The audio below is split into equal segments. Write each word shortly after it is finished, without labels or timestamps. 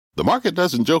The market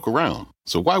doesn't joke around,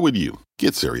 so why would you?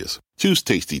 Get serious. Choose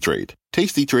Tasty Trade.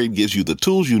 Tasty Trade gives you the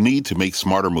tools you need to make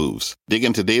smarter moves. Dig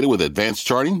into data with advanced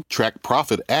charting, track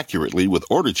profit accurately with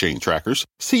order chain trackers,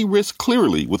 see risk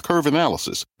clearly with curve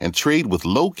analysis, and trade with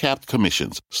low-capped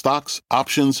commissions, stocks,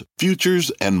 options,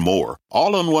 futures, and more.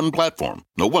 All on one platform.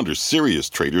 No wonder serious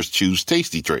traders choose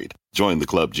Tasty Trade. Join the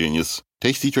club, genius.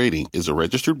 Tasty Trading is a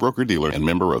registered broker-dealer and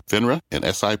member of FINRA and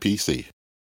SIPC.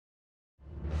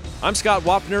 I'm Scott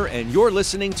Wapner, and you're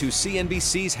listening to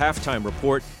CNBC's Halftime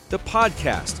Report, the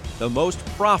podcast, the most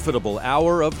profitable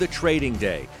hour of the trading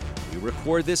day. We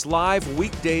record this live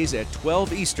weekdays at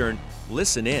 12 Eastern.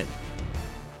 Listen in.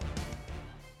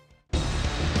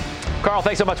 Carl,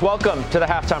 thanks so much. Welcome to the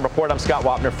Halftime Report. I'm Scott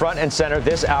Wapner. Front and center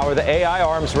this hour, the AI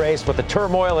arms race, what the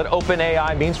turmoil at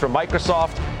OpenAI means for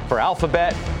Microsoft, for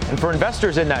Alphabet, and for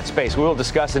investors in that space. We will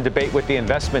discuss and debate with the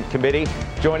investment committee.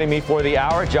 Joining me for the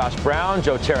hour, Josh Brown,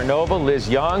 Joe Terranova, Liz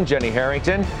Young, Jenny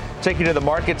Harrington. Take you to the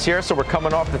markets here. So we're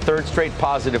coming off the third straight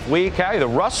positive week. Hey, the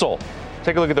Russell.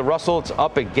 Take a look at the Russell. It's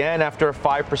up again after a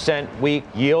 5% week.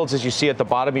 Yields, as you see at the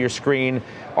bottom of your screen,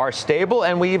 are stable.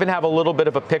 And we even have a little bit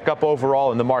of a pickup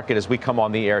overall in the market as we come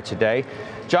on the air today.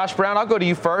 Josh Brown, I'll go to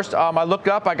you first. I looked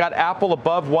up. I got Apple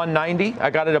above 190. I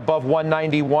got it above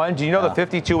 191. Do you know the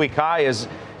 52-week high is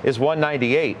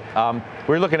 198?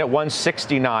 We're looking at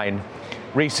 169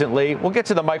 recently. We'll get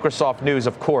to the Microsoft news,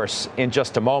 of course, in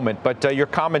just a moment. But your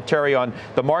commentary on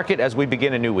the market as we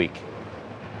begin a new week.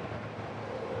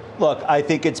 Look, I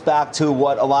think it's back to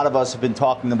what a lot of us have been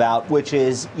talking about, which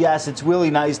is, yes, it's really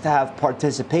nice to have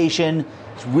participation.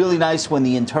 It's really nice when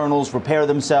the internals repair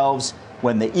themselves,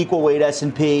 when the equal weight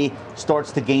S&P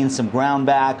starts to gain some ground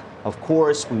back. Of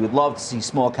course, we would love to see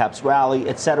small caps rally,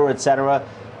 et cetera, et cetera.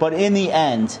 But in the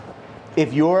end,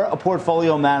 if you're a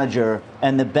portfolio manager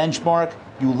and the benchmark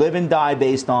you live and die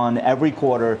based on every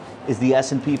quarter is the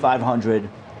S&P 500,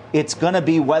 it's going to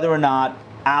be whether or not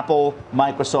Apple,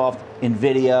 Microsoft,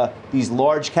 NVIDIA, these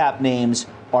large cap names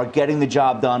are getting the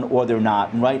job done or they're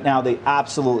not. And right now they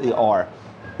absolutely are.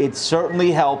 It certainly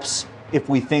helps if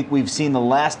we think we've seen the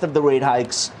last of the rate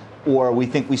hikes or we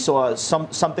think we saw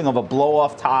something of a blow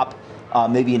off top,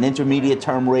 maybe an intermediate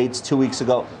term rates 2 weeks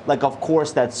ago. Like, of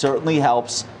course, that certainly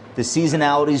helps. The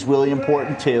seasonality is really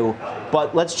important too.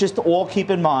 But let's just all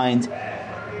keep in mind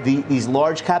these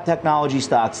large cap technology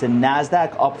stocks, the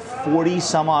NASDAQ up 40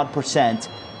 some odd percent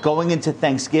going into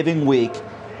Thanksgiving week.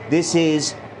 This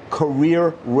is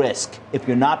career risk. If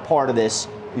you're not part of this,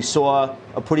 we saw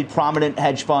a pretty prominent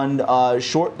hedge fund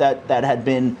short that had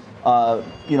been,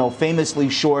 famously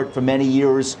short for many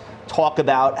years, talk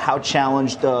about how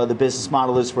challenged the business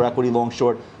model is for equity long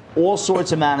short. All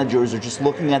sorts of managers are just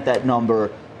looking at that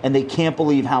number and they can't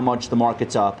believe how much the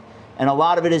market's up. And a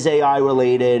lot of it is AI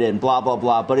related and blah, blah,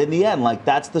 blah. But in the end,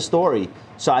 that's the story.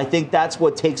 So I think that's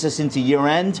what takes us into year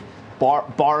end,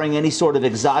 barring any sort of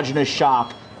exogenous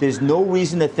shock. There's no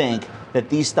reason to think that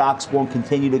these stocks won't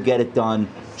continue to get it done,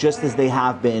 just as they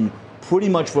have been pretty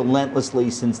much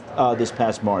relentlessly since this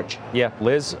past March. Yeah,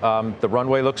 Liz, the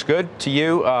runway looks good to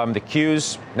you. The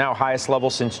Q's now highest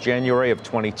level since January of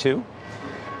 22.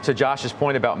 To Josh's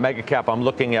point about mega cap, I'm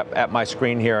looking at my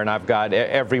screen here, and I've got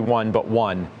every one but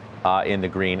one in the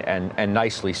green, and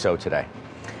nicely so today.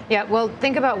 Yeah, well,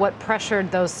 think about what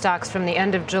pressured those stocks from the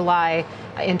end of July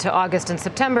into August and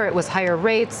September. It was higher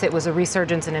rates. It was a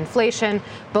resurgence in inflation.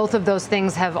 Both of those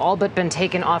things have all but been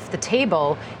taken off the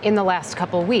table in the last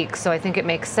couple weeks. So I think it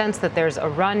makes sense that there's a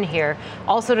run here.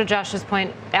 Also, to Josh's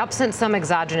point, absent some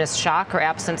exogenous shock or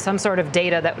absent some sort of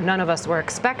data that none of us were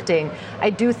expecting, I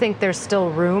do think there's still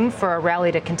room for a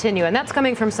rally to continue. And that's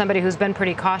coming from somebody who's been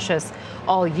pretty cautious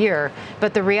all year.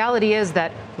 But the reality is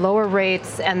that lower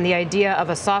rates and the idea of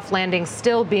a soft landing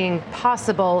still being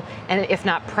possible, and if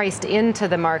not priced into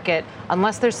the market,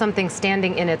 unless there's something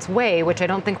standing in its way, which I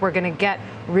don't think we're going to get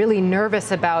really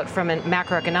nervous about from a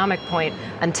macroeconomic point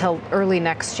until early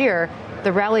next year,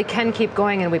 the rally can keep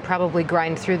going, and we probably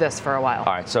grind through this for a while.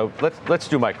 All right, so let's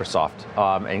do Microsoft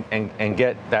and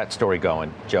get that story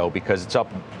going, Joe, because it's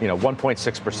up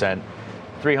 1.6%.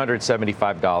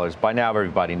 $375. By now,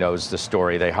 everybody knows the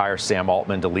story. They hire Sam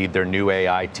Altman to lead their new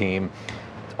AI team.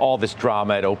 All this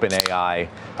drama at OpenAI,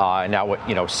 and now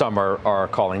what some are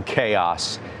calling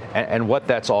chaos, and what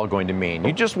that's all going to mean.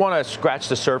 You just want to scratch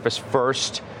the surface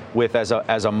first with, as a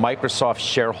Microsoft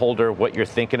shareholder, what you're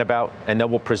thinking about, and then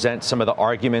we'll present some of the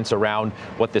arguments around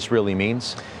what this really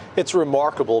means. It's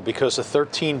remarkable because a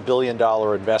 $13 billion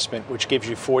investment, which gives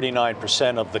you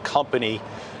 49% of the company,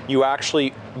 you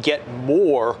actually get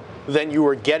more than you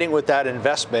were getting with that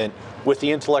investment with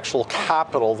the intellectual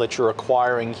capital that you're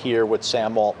acquiring here with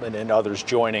Sam Altman and others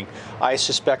joining, I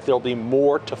suspect there'll be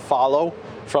more to follow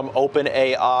from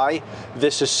OpenAI.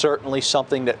 This is certainly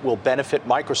something that will benefit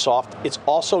Microsoft. It's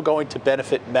also going to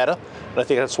benefit Meta. And I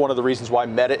think that's one of the reasons why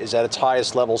Meta is at its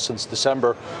highest level since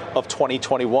December of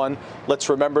 2021. Let's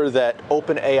remember that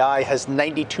OpenAI has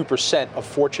 92% of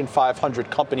Fortune 500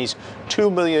 companies,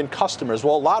 2 million customers.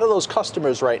 Well, a lot of those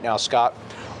customers right now, Scott,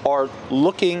 are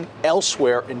looking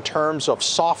elsewhere in terms of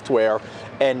software,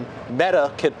 and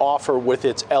Meta can offer with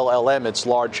its LLM, its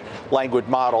large language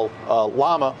model,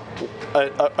 Llama,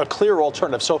 a clear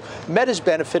alternative. So Meta's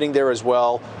benefiting there as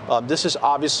well. This is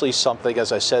obviously something,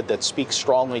 as I said, that speaks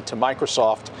strongly to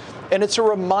Microsoft. And it's a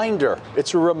reminder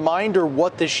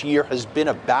what this year has been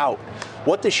about.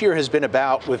 What this year has been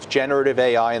about with generative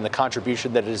AI and the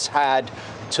contribution that it has had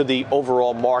to the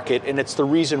overall market. And it's the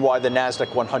reason why the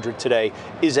NASDAQ 100 today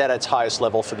is at its highest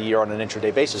level for the year on an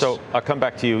intraday basis. So I'll come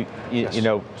back to you. Yes. You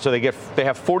know, so they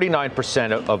have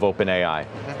 49% of OpenAI,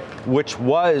 which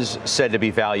was said to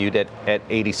be valued at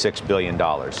 $86 billion.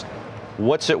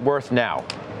 What's it worth now?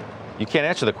 You can't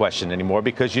answer the question anymore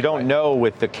because you don't know,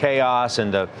 with the chaos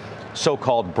and the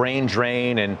so-called brain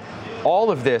drain and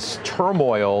all of this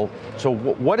turmoil. So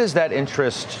what is that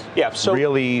interest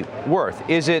really worth?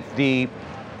 Is it the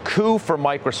coup for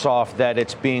Microsoft that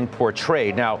it's being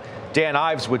portrayed? Now, Dan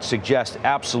Ives would suggest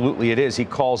absolutely it is. He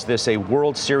calls this a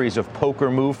World Series of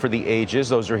poker move for the ages.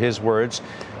 Those are his words.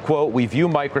 Quote, we view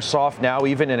Microsoft now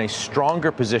even in a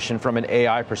stronger position from an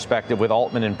AI perspective with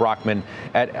Altman and Brockman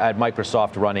at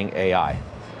Microsoft running AI.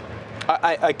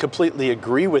 I completely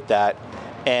agree with that.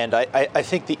 And I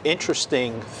think the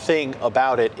interesting thing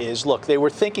about it is, look, they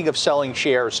were thinking of selling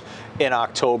shares in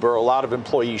October. A lot of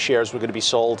employee shares were going to be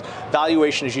sold.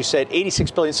 Valuation, as you said,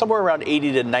 86 billion, somewhere around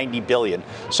 80 to 90 billion.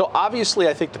 So obviously,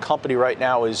 I think the company right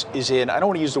now is in, I don't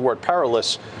want to use the word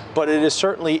perilous, but it is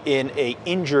certainly in a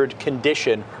injured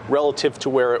condition relative to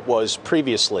where it was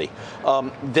previously.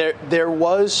 There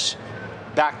was,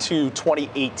 back to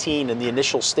 2018 in the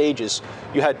initial stages,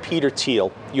 you had Peter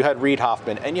Thiel, you had Reid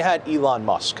Hoffman, and you had Elon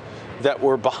Musk that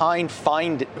were behind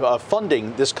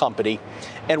funding this company.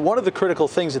 And one of the critical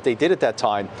things that they did at that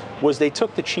time was they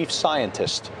took the chief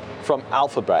scientist from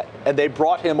Alphabet and they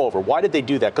brought him over. Why did they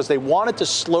do that? Because they wanted to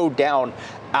slow down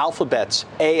Alphabet's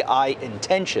AI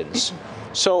intentions.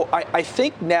 So I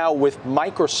think now with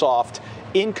Microsoft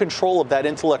in control of that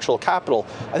intellectual capital,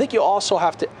 I think you also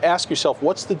have to ask yourself,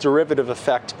 what's the derivative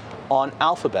effect on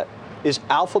Alphabet? Is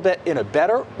Alphabet in a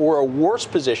better or a worse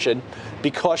position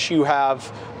because you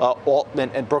have Altman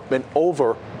and Brookman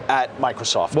over at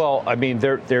Microsoft? Well, I mean,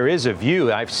 there is a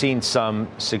view. I've seen some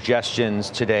suggestions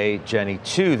today, Jenny,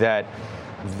 too, that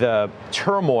the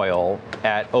turmoil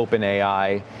at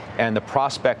OpenAI and the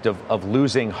prospect of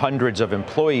losing hundreds of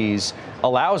employees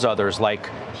allows others like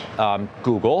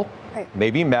Google,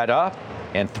 maybe Meta,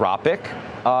 Anthropic,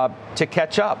 to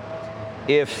catch up.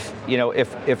 If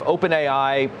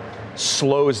OpenAI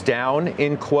slows down,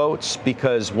 in quotes,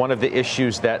 because one of the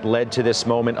issues that led to this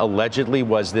moment allegedly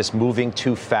was this moving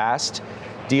too fast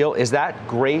deal, is that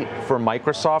great for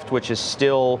Microsoft, which is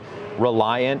still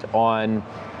reliant on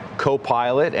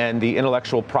Copilot and the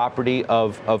intellectual property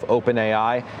of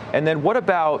OpenAI? And then what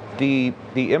about the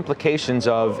implications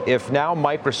of, if now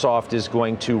Microsoft is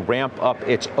going to ramp up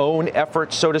its own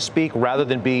efforts, so to speak, rather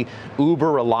than be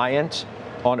uber reliant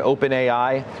on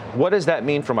OpenAI, what does that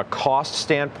mean from a cost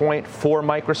standpoint for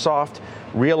Microsoft,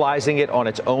 realizing it on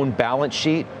its own balance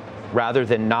sheet rather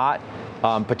than not,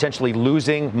 potentially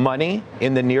losing money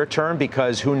in the near term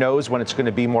because who knows when it's going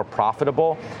to be more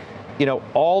profitable? You know,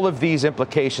 all of these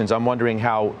implications, I'm wondering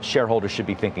how shareholders should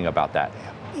be thinking about that.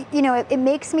 You know, it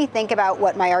makes me think about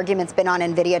what my argument's been on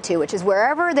NVIDIA too, which is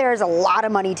wherever there's a lot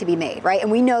of money to be made, right? And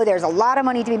we know there's a lot of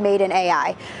money to be made in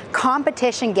AI.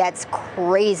 Competition gets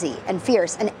crazy and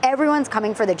fierce, and everyone's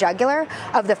coming for the jugular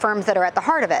of the firms that are at the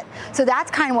heart of it. So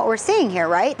that's kind of what we're seeing here,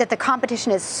 right? That the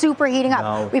competition is super heating up.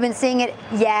 No. We've been seeing it,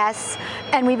 yes,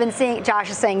 and we've been seeing,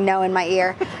 Josh is saying no in my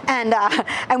ear, and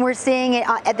we're seeing it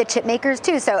at the chip makers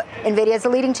too. So NVIDIA is the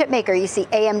leading chip maker. You see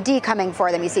AMD coming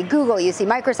for them. You see Google. You see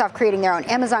Microsoft creating their own,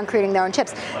 Amazon creating their own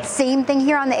chips. Same thing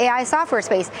here on the AI software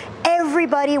space.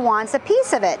 Everybody wants a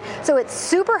piece of it. So it's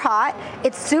super hot.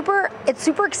 It's super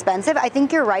expensive. I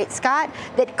think you're right, Scott,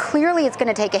 that clearly it's going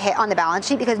to take a hit on the balance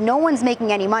sheet because no one's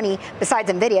making any money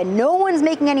besides NVIDIA. No one's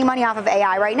making any money off of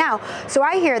AI right now. So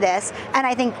I hear this and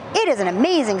I think it is an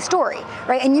amazing story,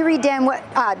 right? And you read Dan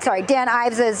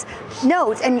Ives's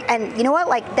notes and you know what?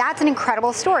 Like, that's an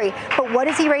incredible story. But what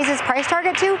does he raise his price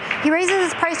target to? He raises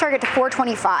his price target to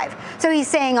 $425. So he's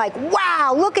saying, saying like,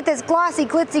 wow, look at this glossy,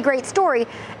 glitzy, great story.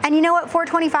 And you know what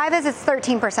 425 is? It's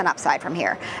 13% upside from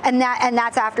here. And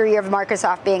that's after a year of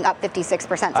Microsoft being up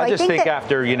 56%. So I just think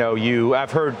after,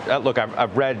 I've heard, look,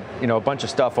 I've read, a bunch of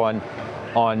stuff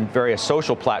on various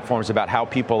social platforms about how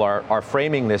people are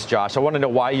framing this, Josh. I want to know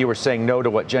why you were saying no to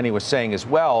what Jenny was saying as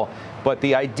well. But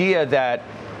the idea that,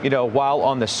 while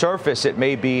on the surface it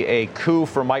may be a coup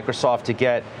for Microsoft to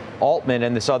get Altman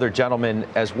and this other gentleman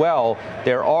as well,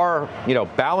 there are,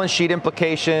 balance sheet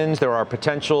implications, there are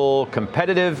potential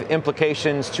competitive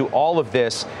implications to all of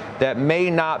this that may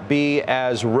not be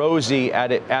as rosy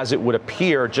as it would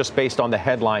appear just based on the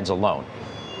headlines alone.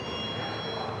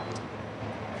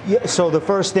 Yeah, so the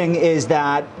first thing is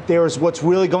that there's what's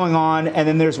really going on, and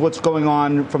then there's what's going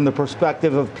on from the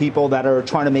perspective of people that are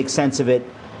trying to make sense of it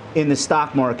in the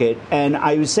stock market. And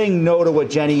I was saying no to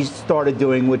what Jenny started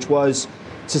doing, which was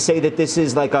to say that this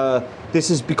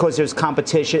is because there's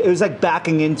competition. It was like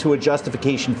backing into a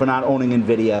justification for not owning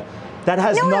NVIDIA. That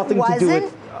has nothing to do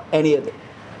with any of it.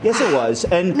 Yes, it was.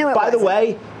 And by the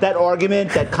way, that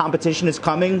argument that competition is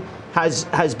coming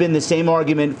has been the same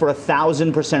argument for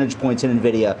 1,000 percentage points in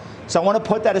NVIDIA. So I want to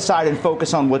put that aside and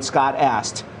focus on what Scott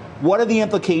asked. What are the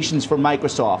implications for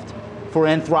Microsoft, for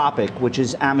Anthropic, which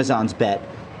is Amazon's bet,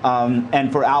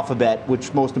 and for Alphabet,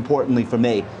 which most importantly for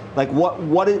me? Like,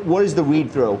 what is the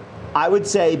read-through? I would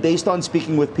say, based on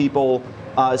speaking with people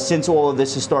since all of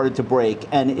this has started to break,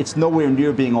 and it's nowhere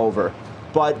near being over,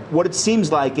 but what it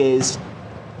seems like is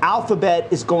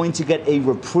Alphabet is going to get a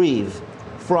reprieve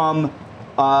from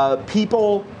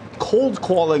people cold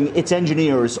calling its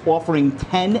engineers, offering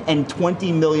 $10 and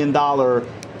 $20 million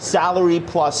salary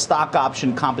plus stock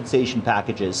option compensation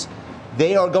packages.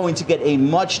 They are going to get a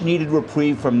much needed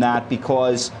reprieve from that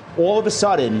because all of a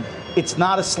sudden it's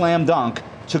not a slam dunk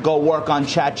to go work on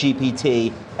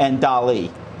ChatGPT and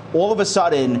DALL-E. All of a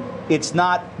sudden it's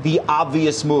not the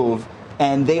obvious move,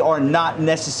 and they are not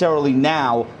necessarily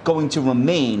now going to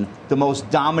remain the most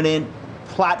dominant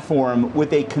platform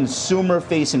with a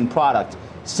consumer-facing product.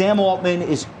 Sam Altman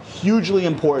is hugely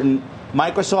important.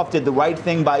 Microsoft did the right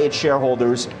thing by its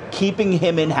shareholders, keeping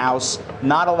him in-house,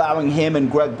 not allowing him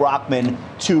and Greg Brockman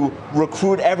to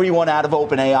recruit everyone out of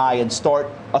OpenAI and start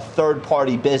a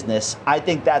third-party business. I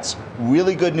think that's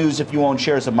really good news if you own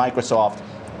shares of Microsoft.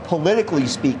 Politically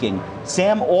speaking,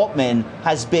 Sam Altman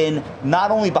has been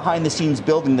not only behind the scenes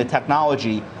building the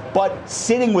technology, but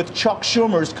sitting with Chuck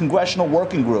Schumer's congressional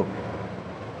working group,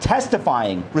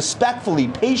 testifying respectfully,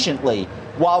 patiently,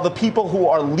 while the people who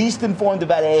are least informed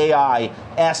about AI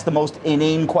ask the most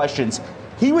inane questions.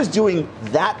 He was doing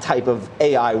that type of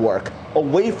AI work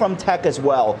away from tech as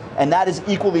well, and that is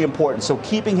equally important. So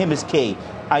keeping him is key.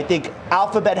 I think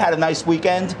Alphabet had a nice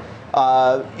weekend.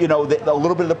 A little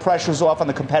bit of the pressure's off on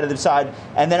the competitive side.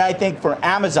 And then I think for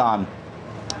Amazon,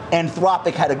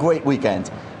 Anthropic had a great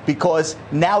weekend because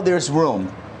now there's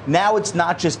room. Now it's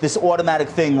not just this automatic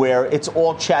thing where it's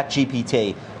all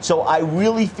ChatGPT. So I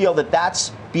really feel that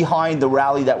that's behind the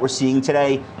rally that we're seeing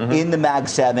today in the Mag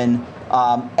 7.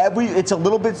 It's a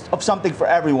little bit of something for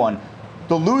everyone.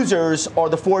 The losers are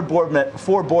the four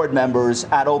board members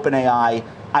at OpenAI.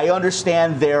 I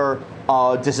understand their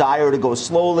desire to go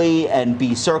slowly and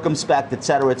be circumspect, et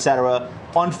cetera, et cetera.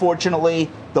 Unfortunately,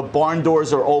 the barn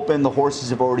doors are open. The horses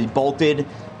have already bolted.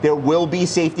 There will be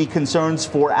safety concerns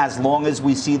for as long as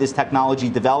we see this technology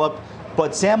develop.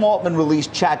 But Sam Altman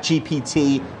released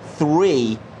ChatGPT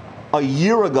 3 a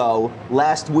year ago,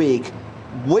 last week,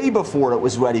 way before it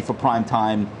was ready for prime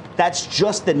time. That's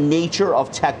just the nature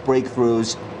of tech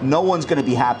breakthroughs. No one's going to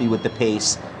be happy with the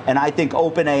pace. And I think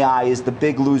OpenAI is the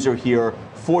big loser here.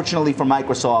 Fortunately for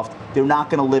Microsoft, they're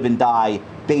not going to live and die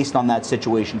based on that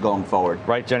situation going forward.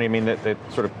 Right, Jenny? I mean, that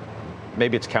sort of,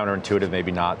 maybe it's counterintuitive,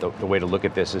 maybe not. The way to look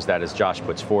at this is that, as Josh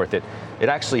puts forth, it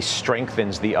actually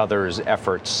strengthens the other's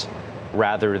efforts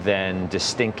rather than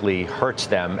distinctly hurts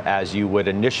them, as you would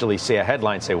initially see a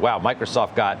headline say, wow,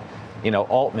 Microsoft got,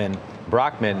 Altman,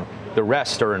 Brockman, the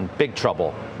rest are in big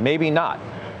trouble. Maybe not.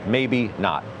 Maybe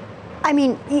not. I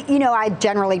mean, I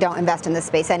generally don't invest in this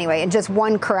space anyway. And just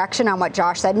one correction on what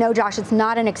Josh said. No, Josh, it's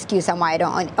not an excuse on why I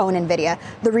don't own NVIDIA.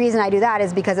 The reason I do that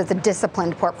is because it's a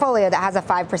disciplined portfolio that has a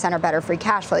 5% or better free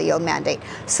cash flow yield mandate.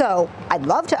 So I'd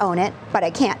love to own it, but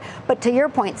I can't. But to your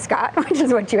point, Scott, which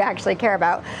is what you actually care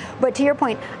about, but to your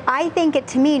point, I think it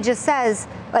to me just says,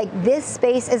 like, this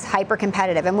space is hyper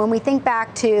competitive. And when we think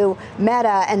back to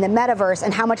Meta and the metaverse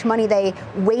and how much money they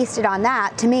wasted on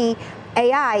that, to me,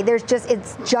 AI,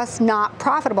 it's just not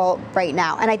profitable right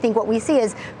now. And I think what we see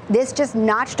is this just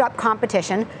notched up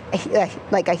competition,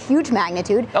 like a huge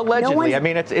magnitude. Allegedly, I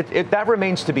mean, that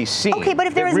remains to be seen. Okay, but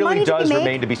if there is money to be made, it really does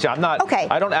remain to be seen.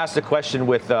 I don't ask the question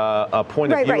with a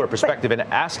point of view or perspective in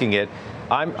asking it.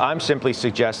 I'm simply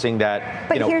suggesting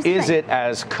that, is it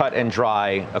as cut and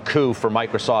dry a coup for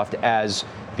Microsoft as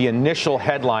the initial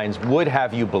headlines would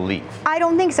have you believe? I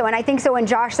don't think so. And I think so when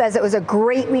Josh says it was a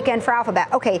great weekend for Alphabet.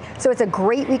 Okay, so it's a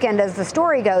great weekend as the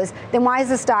story goes. Then why is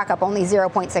the stock up only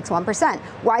 0.61%?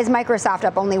 Why is Microsoft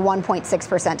up only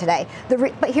 1.6% today?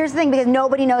 But here's the thing, because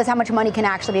nobody knows how much money can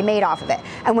actually be made off of it.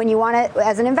 And when you want to,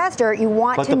 as an investor, you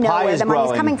want to know where the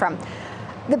money's coming from.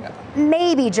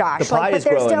 Maybe, Josh.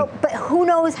 But who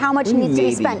knows how much needs to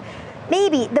be spent?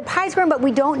 Maybe the pie's growing, but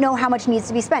we don't know how much needs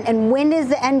to be spent. And when is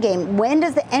the end game? When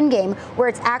does the end game where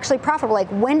it's actually profitable? Like,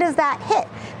 when does that hit?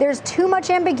 There's too much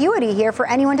ambiguity here for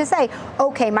anyone to say,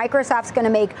 okay, Microsoft's going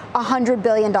to make $100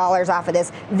 billion off of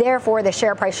this. Therefore, the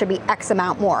share price should be X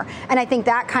amount more. And I think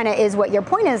that kind of is what your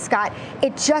point is, Scott.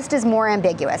 It just is more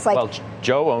ambiguous. Well,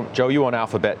 Joe, you own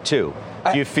Alphabet too.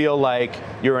 Do you feel like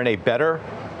you're in a better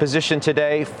position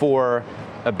today for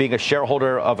being a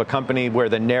shareholder of a company where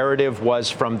the narrative was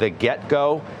from the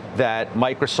get-go that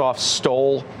Microsoft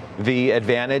stole the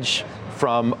advantage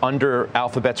from under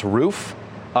Alphabet's roof?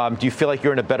 Do you feel like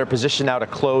you're in a better position now to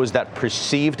close that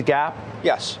perceived gap?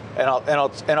 Yes, and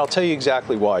I'll tell you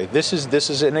exactly why. This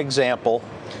is an example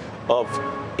of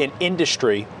an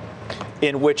industry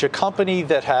in which a company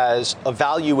that has a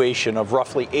valuation of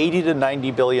roughly $80 to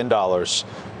 $90 billion,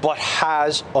 but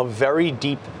has a very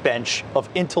deep bench of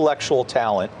intellectual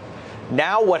talent.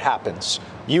 Now what happens?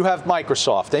 You have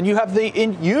Microsoft, and you have the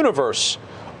universe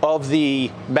of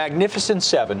the Magnificent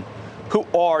Seven, who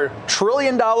are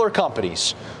trillion-dollar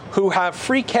companies, who have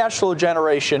free cash flow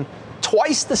generation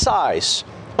twice the size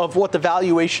of what the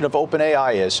valuation of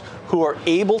OpenAI is, who are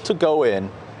able to go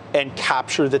in and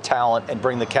capture the talent and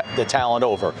bring the talent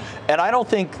over. And I don't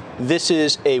think this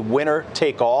is a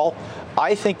winner-take-all.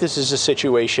 I think this is a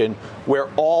situation where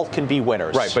all can be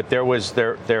winners. Right, but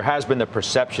there has been the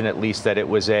perception, at least, that it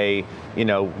was a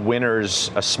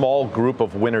small group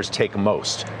of winners take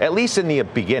most. At least in the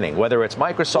beginning, whether it's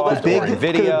Microsoft or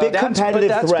Nvidia. The big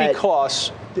competitive threat.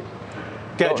 Because.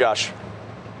 Go ahead, Josh.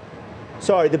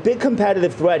 Sorry, the big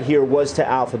competitive threat here was to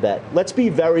Alphabet. Let's be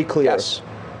very clear. Yes.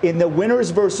 In the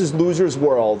winners versus losers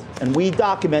world, and we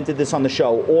documented this on the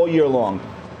show all year long,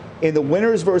 in the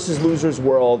winners versus losers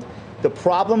world, the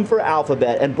problem for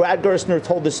Alphabet, and Brad Gerstner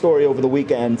told this story over the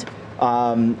weekend,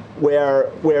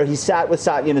 where he sat with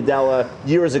Satya Nadella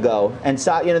years ago, and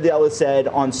Satya Nadella said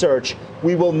on search,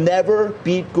 we will never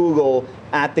beat Google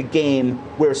at the game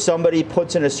where somebody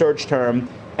puts in a search term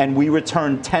and we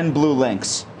return 10 blue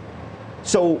links.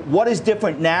 So what is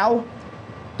different now?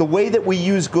 The way that we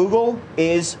use Google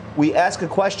is we ask a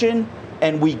question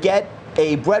and we get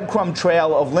a breadcrumb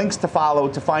trail of links to follow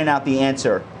to find out the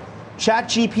answer.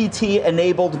 ChatGPT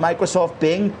enabled Microsoft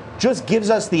Bing just gives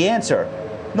us the answer.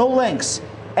 No links.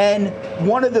 And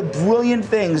one of the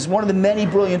many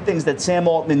brilliant things that Sam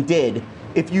Altman did,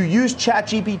 if you use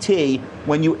ChatGPT,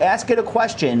 when you ask it a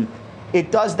question,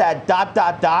 it does that ...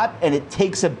 and it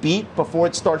takes a beat before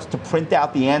it starts to print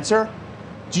out the answer.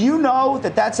 Do you know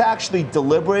that that's actually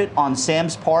deliberate on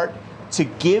Sam's part to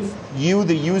give you,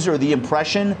 the user, the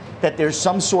impression that there's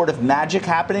some sort of magic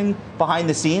happening behind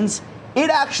the scenes? It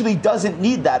actually doesn't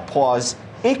need that pause.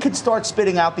 It could start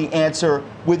spitting out the answer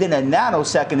within a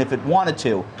nanosecond if it wanted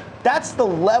to. That's the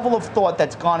level of thought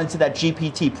that's gone into that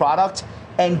GPT product,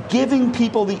 and giving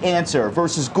people the answer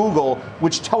versus Google,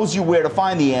 which tells you where to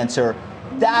find the answer.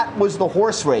 That was the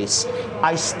horse race.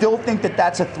 I still think that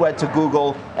that's a threat to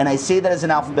Google, and I say that as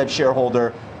an Alphabet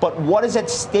shareholder. But what is at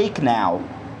stake now?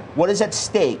 What is at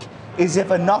stake is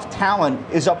if enough talent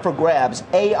is up for grabs,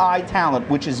 AI talent,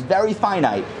 which is very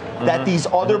finite, that these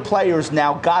other players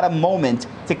now got a moment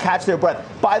to catch their breath.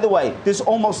 By the way, this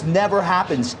almost never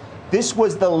happens. This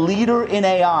was the leader in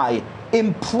AI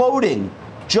imploding,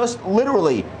 just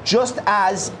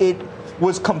as it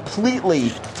was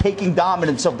completely taking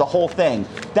dominance of the whole thing.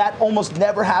 That almost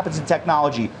never happens in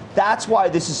technology. That's why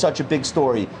this is such a big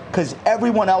story, because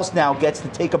everyone else now gets to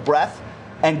take a breath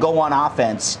and go on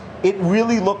offense. It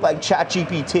really looked like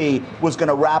ChatGPT was going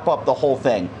to wrap up the whole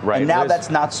thing. Right. And now that's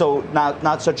not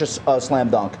such a slam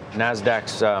dunk.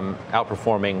 NASDAQ's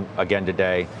outperforming again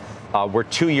today. We're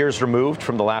 2 years removed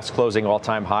from the last closing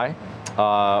all-time high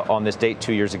on this date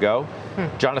 2 years ago.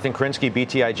 Jonathan Krinsky,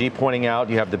 BTIG, pointing out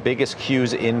you have the biggest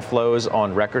Qs inflows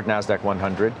on record, NASDAQ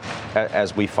 100,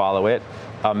 as we follow it.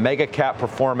 Mega cap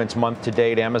performance month to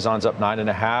date, Amazon's up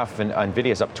 9.5% and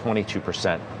Nvidia's up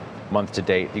 22%. month to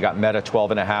date. You got Meta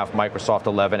 12.5, Microsoft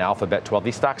 11, Alphabet 12.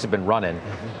 These stocks have been running.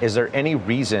 Is there any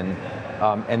reason,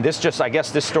 and I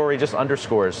guess this story just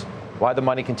underscores why the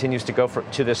money continues to go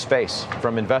to this space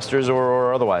from investors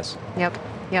or otherwise? Yep.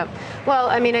 Well,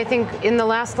 I mean, I think in the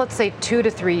last, let's say, 2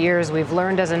 to 3 years, we've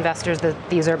learned as investors that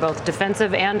these are both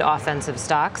defensive and offensive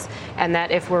stocks, and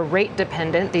that if we're rate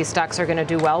dependent, these stocks are going to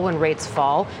do well when rates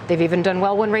fall. They've even done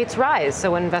well when rates rise.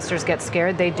 So when investors get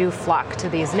scared, they do flock to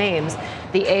these names.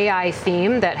 The AI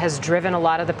theme that has driven a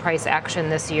lot of the price action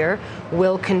this year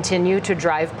will continue to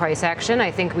drive price action.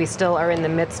 I think we still are in the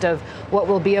midst of what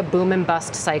will be a boom and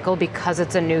bust cycle because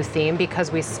it's a new theme,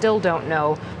 because we still don't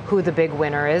know who the big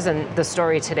winner is, and the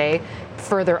story today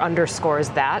further underscores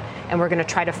that, and we're going to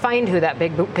try to find who that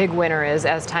big winner is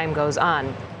as time goes on.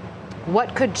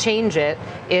 What could change it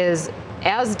is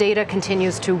as data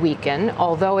continues to weaken,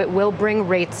 although it will bring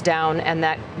rates down and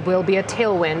that will be a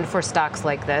tailwind for stocks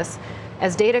like this.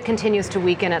 As data continues to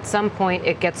weaken, at some point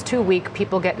it gets too weak,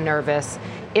 people get nervous.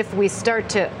 If we start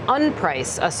to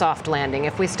unprice a soft landing,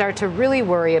 if we start to really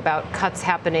worry about cuts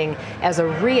happening as a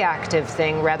reactive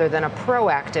thing rather than a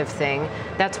proactive thing,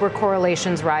 that's where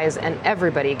correlations rise and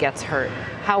everybody gets hurt.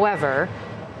 However,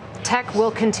 tech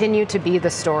will continue to be the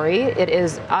story. It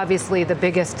is obviously the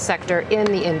biggest sector in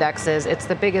the indexes. It's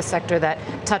the biggest sector that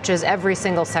touches every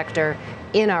single sector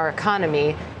in our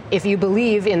economy. If you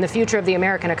believe in the future of the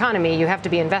American economy, you have to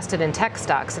be invested in tech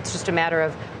stocks. It's just a matter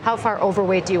of how far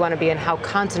overweight do you want to be and how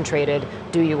concentrated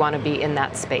do you want to be in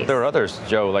that space. There are others,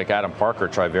 Joe, like Adam Parker,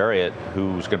 Trivariate,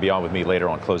 who's going to be on with me later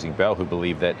on Closing Bell, who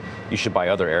believe that you should buy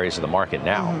other areas of the market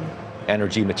now.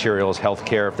 Energy, materials,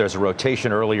 healthcare. If there's a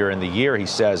rotation earlier in the year, he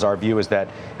says, our view is that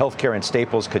healthcare and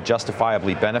staples could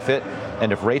justifiably benefit.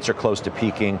 And if rates are close to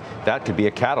peaking, that could be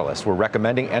a catalyst. We're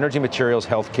recommending energy, materials,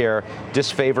 healthcare,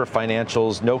 disfavor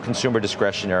financials, no consumer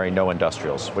discretionary, no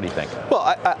industrials. What do you think?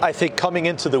 Well, I think coming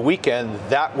into the weekend,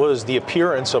 that was the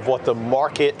appearance of what the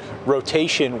market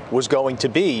rotation was going to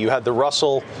be. You had the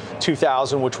Russell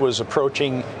 2000, which was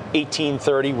approaching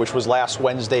 1830, which was last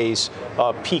Wednesday's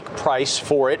peak price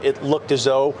for it. It looked as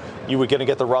though you were going to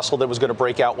get the Russell that was going to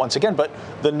break out once again. But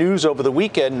the news over the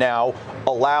weekend now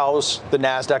allows the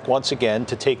NASDAQ once again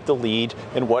to take the lead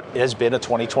in what has been a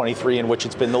 2023 in which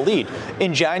it's been the lead.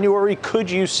 In January,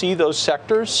 could you see those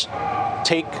sectors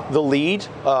take the lead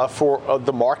for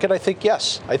the market? I think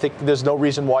yes. I think there's no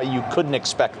reason why you couldn't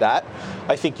expect that.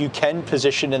 I think you can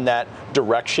position in that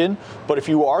direction. But if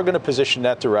you are going to position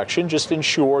that direction, just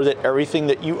ensure that everything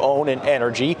that you own in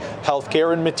energy,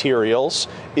 healthcare, and materials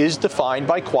is defined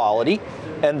by quality,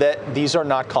 and that these are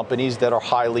not companies that are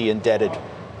highly indebted.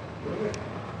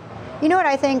 You know what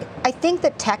I think? I think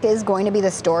that tech is going to be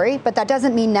the story, but that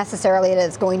doesn't mean necessarily that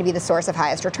it's going to be the source of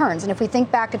highest returns. And if we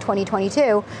think back to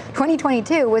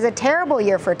 2022 was a terrible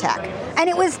year for tech. And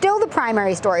it was still the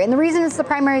primary story. And the reason it's the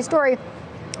primary story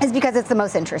is because it's the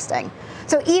most interesting.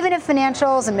 So even if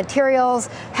financials and materials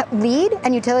lead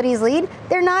and utilities lead,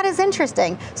 they're not as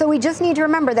interesting. So we just need to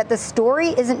remember that the story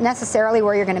isn't necessarily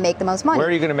where you're going to make the most money. Where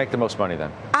are you going to make the most money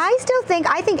then? I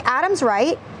think Adam's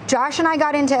right. Josh and I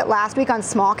got into it last week on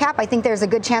small cap. I think there's a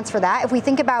good chance for that. If we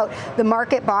think about the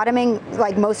market bottoming,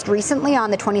 like most recently on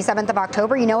the 27th of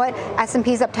October, you know what?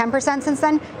 S&P's up 10% since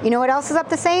then. You know what else is up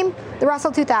the same? The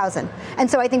Russell 2000. And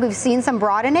so I think we've seen some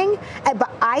broadening.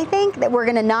 But I think that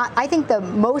I think the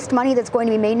most money that's going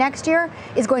to be made next year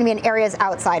is going to be in areas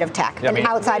outside of tech and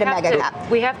outside of mega cap.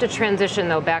 We have to transition,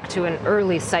 though, back to an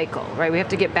early cycle, right? We have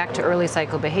to get back to early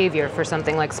cycle behavior for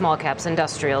something like small caps,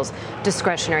 industrials,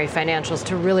 discretionary financials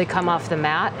to really come off the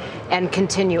mat and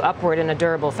continue upward in a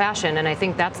durable fashion. And I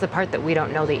think that's the part that we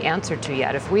don't know the answer to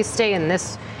yet. If we stay in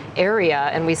this area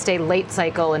and we stay late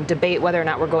cycle and debate whether or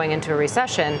not we're going into a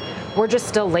recession, we're just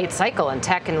still late cycle, and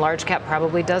tech and large cap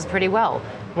probably does pretty well.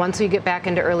 Once we get back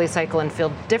into early cycle and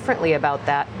feel differently about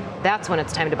that, that's when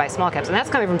it's time to buy small caps. And that's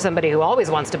coming from somebody who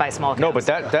always wants to buy small caps. No, but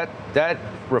that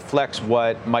reflects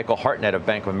what Michael Hartnett of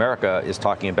Bank of America is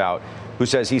talking about, who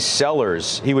says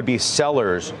he would be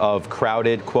sellers of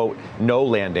crowded, quote, no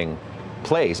landing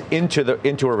plays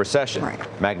into a recession.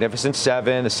 Right. Magnificent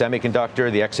Seven, the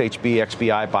semiconductor, the XHB,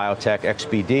 XBI, biotech,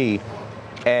 XBD,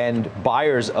 and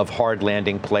buyers of hard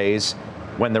landing plays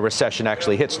when the recession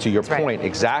actually hits, to your point,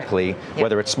 exactly, yep.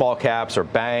 Whether it's small caps or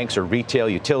banks or retail,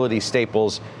 utilities,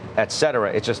 staples, et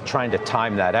cetera. It's just trying to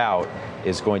time that out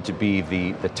is going to be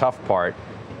the tough part.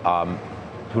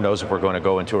 Who knows if we're going to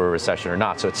go into a recession or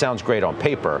not. So it sounds great on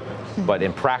paper, but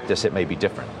in practice, it may be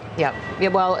different. Yeah,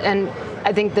 well, and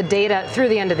I think the data, through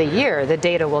the end of the year, the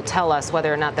data will tell us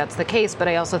whether or not that's the case, but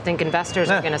I also think investors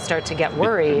are going to start to get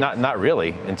worried. Not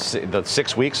really. In the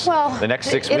 6 weeks, well, the next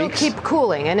 6 weeks? It'll keep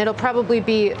cooling, and it'll probably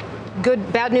be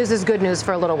bad news is good news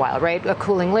for a little while, right? A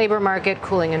cooling labor market,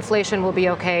 cooling inflation will be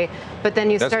okay. But then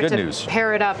you start to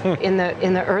pair it up in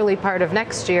the early part of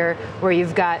next year, where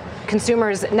you've got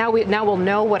consumers. Now we'll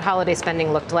know what holiday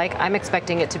spending looked like. I'm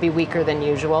expecting it to be weaker than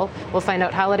usual. We'll find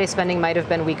out holiday spending might have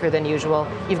been weaker than usual.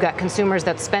 You've got consumers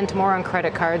that spent more on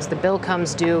credit cards. The bill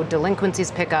comes due.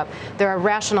 Delinquencies pick up. There are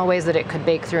rational ways that it could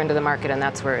bake through into the market, and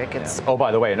that's where it gets. Yeah. Oh,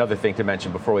 by the way, another thing to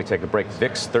mention before we take a break: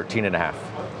 VIX 13.5.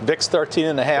 VIX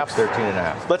 13.5. VIX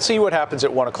 13.5. Let's see what happens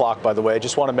at 1 o'clock, by the way. I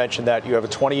just want to mention that you have a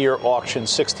 20-year auction,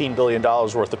 $16 billion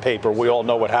worth of paper. We all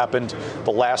know what happened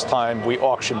the last time we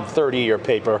auctioned 30-year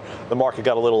paper. The market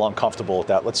got a little uncomfortable with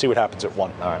that. Let's see what happens at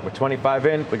 1. All right, we're 25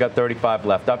 in. We got 35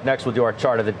 left. Up next, we'll do our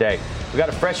chart of the day. We got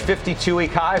a fresh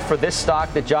 52-week high for this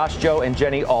stock that Josh, Joe, and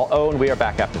Jenny all own. We are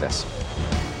back after this.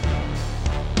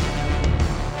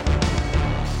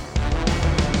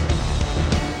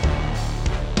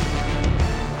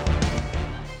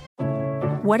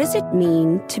 What does it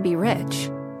mean to be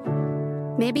rich?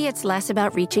 Maybe it's less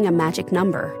about reaching a magic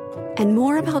number and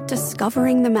more about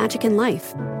discovering the magic in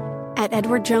life. At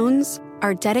Edward Jones,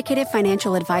 our dedicated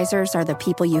financial advisors are the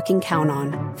people you can count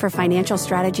on for financial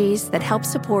strategies that help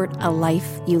support a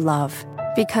life you love.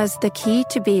 Because the key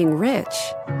to being rich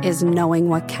is knowing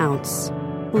what counts.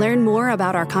 Learn more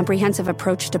about our comprehensive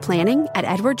approach to planning at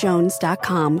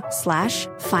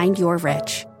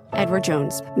edwardjones.com/findyourrich. Edward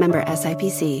Jones, member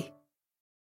SIPC.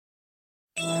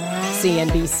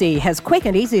 CNBC has quick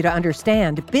and easy to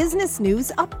understand business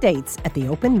news updates at the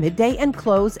open, midday, and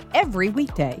close every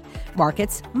weekday.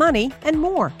 Markets, money, and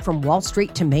more from Wall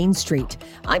Street to Main Street.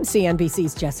 I'm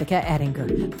CNBC's Jessica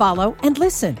Ettinger. Follow and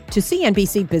listen to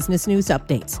CNBC Business News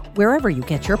Updates wherever you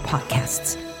get your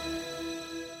podcasts.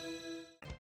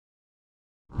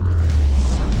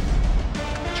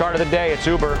 Chart of the day, it's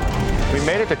Uber. We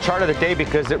made it the chart of the day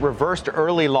because it reversed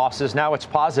early losses. Now it's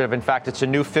positive. In fact, it's a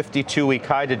new 52-week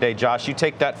high today. Josh, you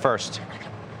take that first.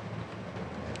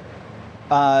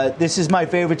 This is my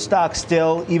favorite stock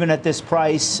still, even at this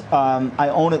price. I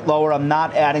own it lower. I'm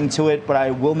not adding to it, but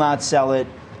I will not sell it.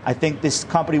 I think this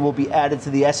company will be added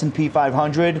to the S&P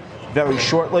 500 very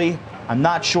shortly. I'm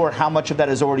not sure how much of that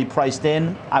is already priced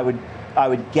in. I would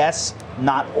guess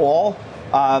not all.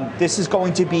 This is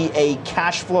going to be a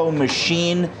cash flow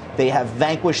machine. They have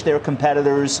vanquished their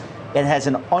competitors. It has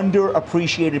an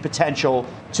underappreciated potential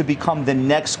to become the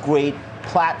next great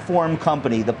platform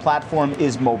company. The platform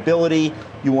is mobility.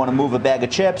 You want to move a bag of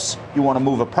chips. You want to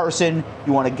move a person.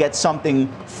 You want to get something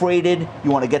freighted. You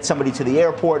want to get somebody to the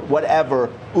airport, whatever.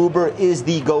 Uber is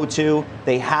the go-to.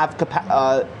 They have,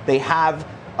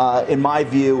 in my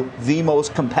view, the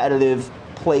most competitive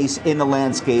place in the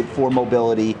landscape for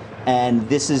mobility. And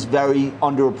this is very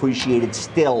underappreciated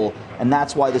still, and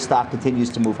that's why the stock continues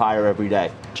to move higher every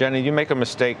day. Jenny, did you make a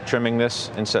mistake trimming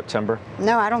this in September?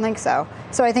 No, I don't think so.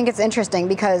 So I think it's interesting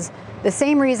because the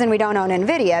same reason we don't own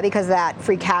NVIDIA, because that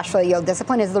free cash flow yield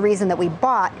discipline, is the reason that we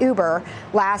bought Uber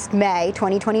last May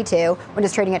 2022 when it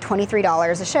was trading at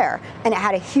 $23 a share. And it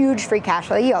had a huge free cash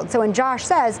flow yield. So when Josh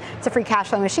says it's a free cash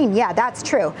flow machine, yeah, that's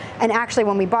true. And actually,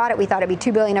 when we bought it, we thought it'd be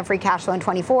 $2 billion of free cash flow in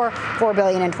 24, $4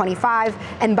 billion in 25.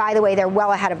 And by the way, they're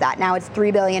well ahead of that. Now it's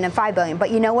 $3 billion and $5 billion. But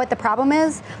you know what the problem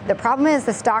is? The problem is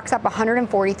the stock's up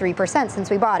 143% since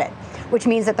we bought it, which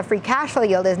means that the free cash flow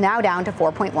yield is now down to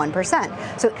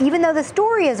 4.1%. So even though the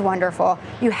story is wonderful,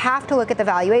 you have to look at the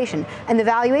valuation. And the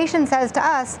valuation says to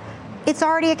us, it's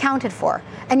already accounted for.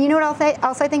 And you know what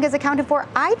else I think is accounted for?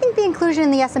 I think the inclusion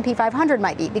in the S&P 500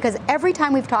 might be, because every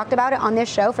time we've talked about it on this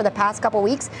show for the past couple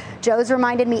weeks, Joe's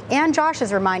reminded me and Josh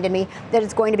has reminded me that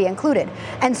it's going to be included.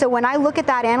 And so when I look at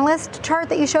that analyst chart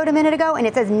that you showed a minute ago, and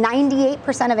it says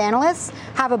 98% of analysts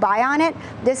have a buy on it,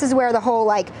 this is where the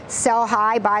whole sell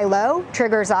high, buy low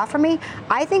triggers off for me.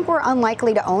 I think we're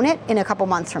unlikely to own it in a couple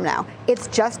months from now. It's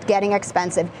just getting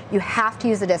expensive. You have to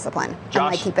use the discipline.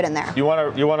 Josh, and keep it in there. You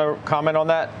want to comment on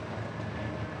that?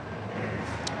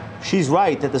 She's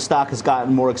right that the stock has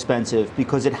gotten more expensive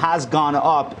because it has gone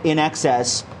up in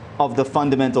excess of the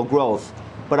fundamental growth.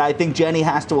 But I think Jenny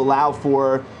has to allow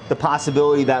for the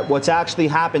possibility that what's actually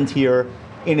happened here,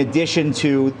 in addition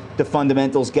to the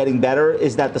fundamentals getting better,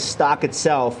 is that the stock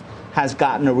itself has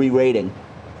gotten a re-rating.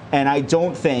 And I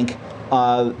don't think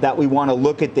that we want to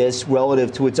look at this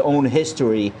relative to its own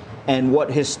history and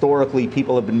what historically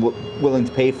people have been willing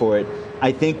to pay for it.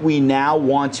 I think we now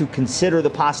want to consider the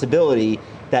possibility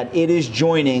that it is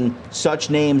joining such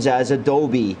names as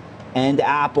Adobe and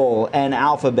Apple and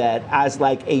Alphabet as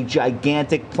a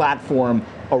gigantic platform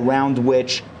around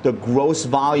which the gross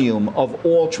volume of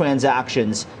all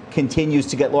transactions continues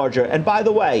to get larger. And by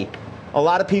the way, a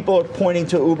lot of people are pointing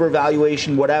to Uber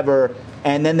valuation, whatever,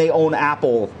 and then they own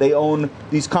Apple. They own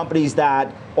these companies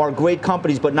that are great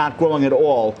companies but not growing at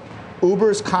all.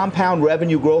 Uber's compound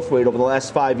revenue growth rate over the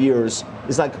last 5 years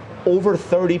is like over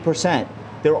 30%.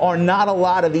 There are not a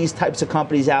lot of these types of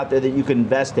companies out there that you can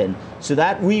invest in. So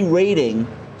that re-rating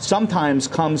sometimes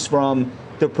comes from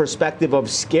the perspective of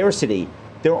scarcity.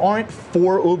 There aren't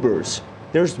 4 Ubers.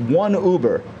 There's 1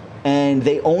 Uber, and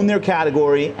they own their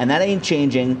category, and that ain't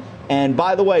changing. And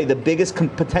by the way, the biggest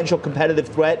potential competitive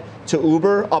threat to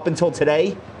Uber up until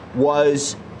today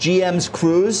was GM's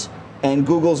Cruise and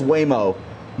Google's Waymo.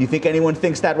 You think anyone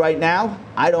thinks that right now?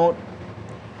 I don't.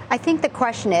 I think the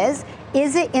question is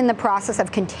it in the process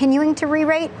of continuing to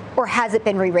re-rate, or has it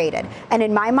been re-rated? And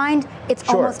in my mind, it's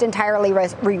almost entirely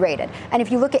re-rated. And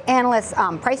if you look at analysts'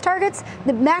 price targets,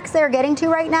 the max they're getting to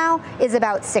right now is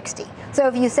about 60. So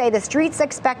if you say the street's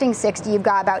expecting 60, you've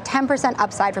got about 10%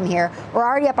 upside from here. We're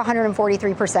already up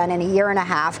 143% in a year and a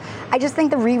half. I just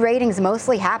think the re-ratings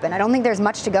mostly happen. I don't think there's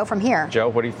much to go from here. Joe,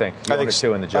 what do you think? I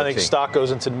think stock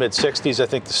goes into the mid-60s. I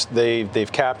think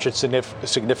they've captured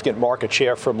significant market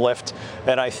share from Lyft.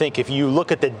 And I think if you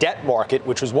look at the debt market,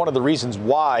 which was one of the reasons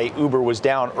why Uber was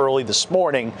down early this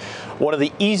morning, one of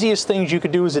the easiest things you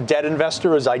could do as a debt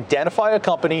investor is identify a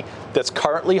company that's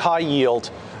currently high yield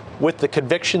with the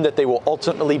conviction that they will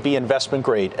ultimately be investment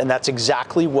grade. And that's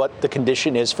exactly what the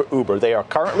condition is for Uber. They are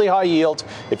currently high yield.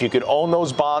 If you could own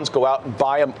those bonds, go out and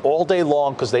buy them all day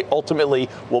long, because they ultimately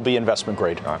will be investment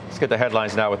grade. All right, let's get the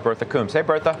headlines now with Bertha Coombs. Hey,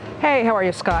 Bertha. Hey, how are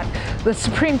you, Scott? The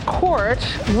Supreme Court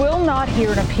will not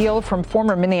hear an appeal from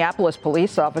former Minneapolis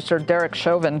police officer Derek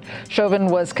Chauvin. Chauvin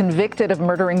was convicted of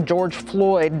murdering George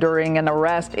Floyd during an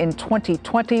arrest in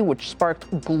 2020, which sparked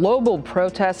global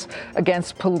protests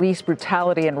against police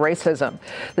brutality and racism.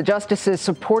 The justices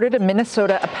supported a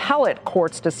Minnesota appellate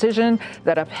court's decision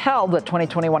that upheld the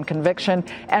 2021 conviction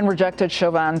and rejected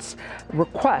Chauvin's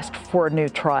request for a new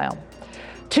trial.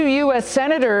 2 U.S.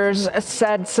 senators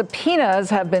said subpoenas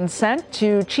have been sent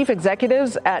to chief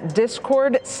executives at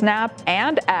Discord, Snap,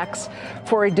 and X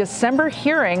for a December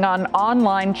hearing on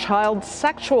online child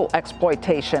sexual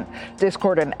exploitation.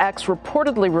 Discord and X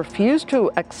reportedly refused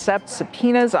to accept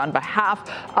subpoenas on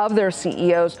behalf of their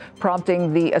CEOs,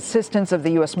 prompting the assistance of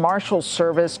the U.S. Marshals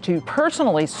Service to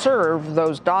personally serve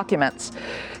those documents.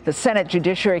 The Senate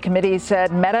Judiciary Committee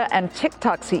said Meta and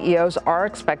TikTok CEOs are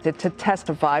expected to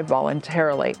testify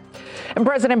voluntarily. And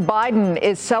President Biden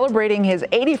is celebrating his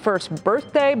 81st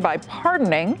birthday by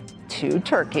pardoning 2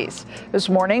 turkeys. This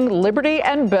morning, Liberty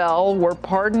and Bell were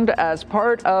pardoned as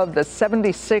part of the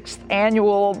 76th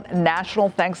annual National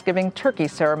Thanksgiving Turkey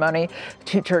Ceremony.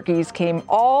 2 turkeys came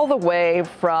all the way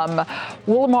from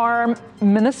Willamar,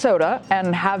 Minnesota,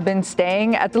 and have been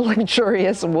staying at the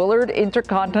luxurious Willard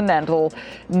Intercontinental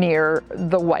near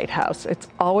the White House. It's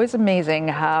always amazing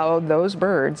how those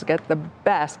birds get the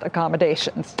best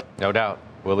accommodations. No doubt.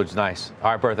 Willard's nice.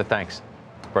 All right, Bertha, thanks.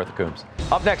 Bertha Coombs.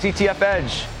 Up next, ETF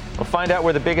Edge. We'll find out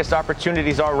where the biggest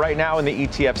opportunities are right now in the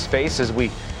ETF space as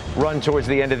we run towards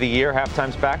the end of the year.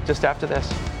 Halftime's back just after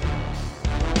this.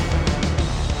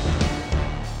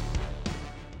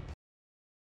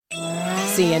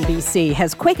 CNBC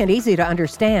has quick and easy to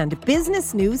understand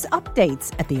business news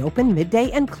updates at the open, midday,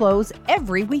 and close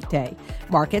every weekday.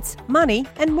 Markets, money,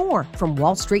 and more from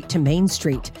Wall Street to Main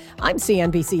Street. I'm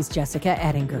CNBC's Jessica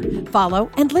Ettinger. Follow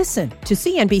and listen to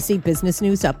CNBC Business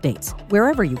News Updates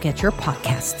wherever you get your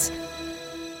podcasts.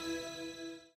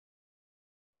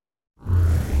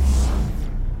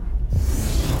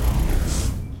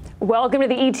 Welcome to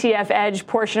the ETF Edge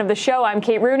portion of the show. I'm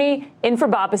Kate Rooney, in for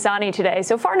Bob Pisani today.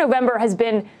 So far, November has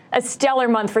been a stellar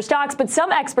month for stocks, but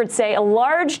some experts say a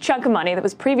large chunk of money that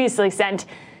was previously sent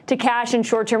to cash and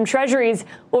short-term treasuries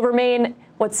will remain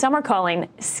what some are calling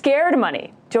scared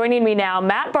money. Joining me now,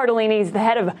 Matt Bartolini is the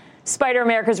head of Spider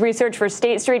America's research for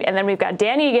State Street, and then we've got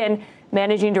Dan Egan,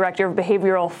 Managing Director of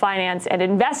Behavioral Finance and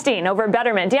Investing over at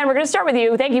Betterment. Dan, we're going to start with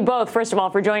you. Thank you both, first of all,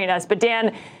 for joining us. But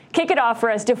Dan, kick it off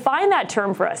for us. Define that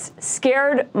term for us,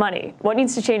 scared money. What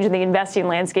needs to change in the investing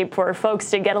landscape for folks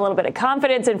to get a little bit of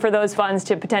confidence and for those funds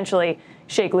to potentially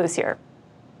shake loose here?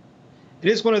 It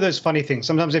is one of those funny things.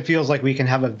 Sometimes it feels like we can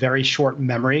have a very short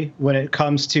memory when it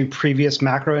comes to previous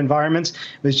macro environments.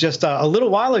 It was just a little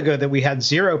while ago that we had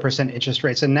 0% interest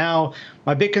rates. And now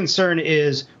my big concern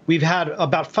is we've had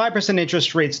about 5%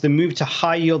 interest rates. The move to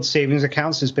high yield savings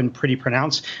accounts has been pretty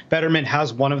pronounced. Betterment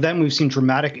has one of them. We've seen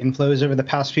dramatic inflows over the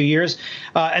past few years.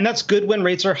 And that's good when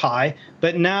rates are high.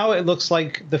 But now it looks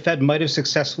like the Fed might have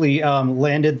successfully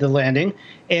landed the landing.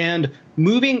 And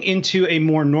moving into a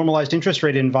more normalized interest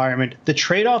rate environment, the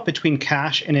trade-off between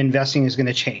cash and investing is going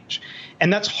to change.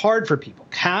 And that's hard for people.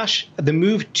 Cash, the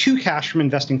move to cash from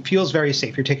investing feels very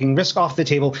safe. You're taking risk off the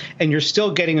table and you're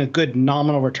still getting a good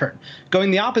nominal return.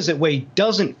 Going the opposite way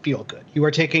doesn't feel good. You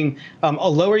are taking a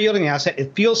lower yielding asset.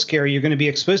 It feels scary. You're going to be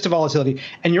exposed to volatility.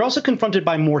 And you're also confronted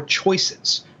by more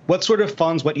choices. What sort of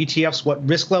funds, what ETFs, what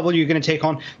risk level you're going to take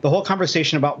on. The whole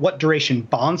conversation about what duration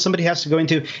bond somebody has to go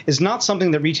into is not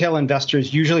something that retail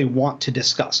investors usually want to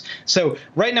discuss. So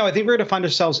right now, I think we're going to find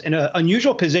ourselves in an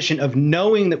unusual position of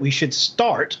knowing that we should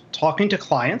start talking to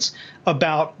clients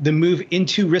about the move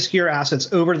into riskier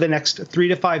assets over the next 3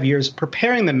 to 5 years,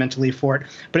 preparing them mentally for it.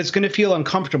 But it's going to feel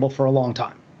uncomfortable for a long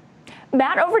time.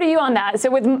 Matt, over to you on that.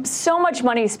 So with so much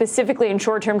money specifically in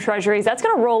short-term treasuries, that's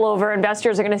going to roll over.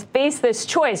 Investors are going to face this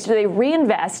choice. Do they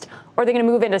reinvest or are they going to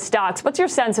move into stocks? What's your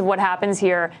sense of what happens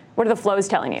here? What are the flows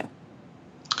telling you?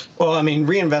 Well, I mean,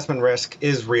 reinvestment risk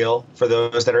is real for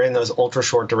those that are in those ultra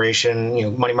short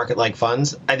duration, money market like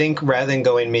funds. I think rather than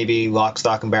going maybe lock,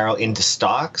 stock and barrel into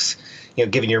stocks,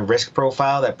 given your risk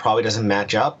profile, that probably doesn't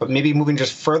match up, but maybe moving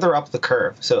just further up the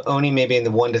curve. So owning maybe in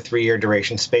the 1 to 3 year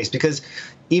duration space, because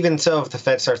even so, if the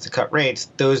Fed starts to cut rates,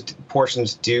 those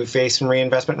portions do face some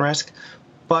reinvestment risk.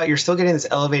 But you're still getting this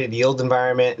elevated yield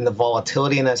environment, and the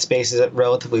volatility in that space is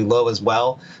relatively low as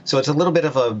well. So it's a little bit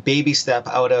of a baby step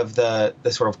out of the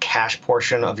sort of cash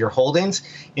portion of your holdings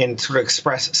and sort of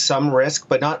express some risk,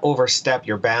 but not overstep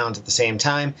your bounds at the same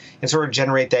time and sort of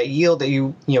generate that yield that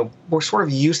you were sort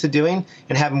of used to doing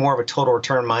and have more of a total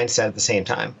return mindset at the same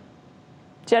time.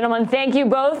 Gentlemen, thank you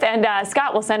both. And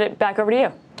Scott, we'll send it back over to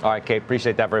you. All right, Kate,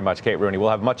 appreciate that very much, Kate Rooney. We'll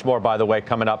have much more, by the way,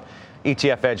 coming up.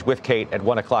 ETF Edge with Kate at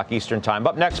 1 o'clock Eastern time.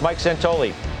 Up next, Mike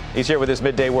Santoli. He's here with his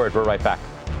midday word. We're right back.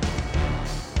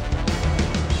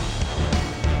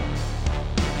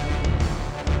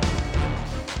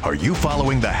 Are you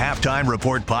following the Halftime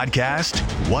Report podcast?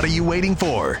 What are you waiting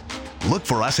for? Look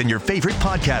for us in your favorite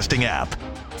podcasting app.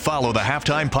 Follow the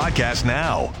Halftime Podcast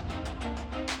now.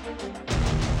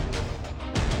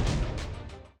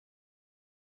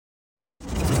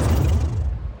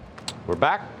 We're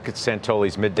back. It's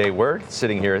Santoli's midday word,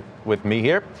 sitting here with me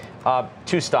here.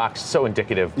 Two stocks so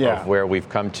indicative of where we've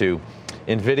come to.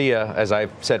 NVIDIA, as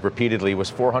I've said repeatedly,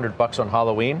 was $400 on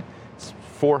Halloween. It's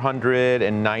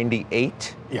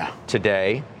 $498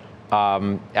 today.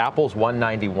 Apple's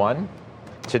 $191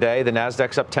 today. The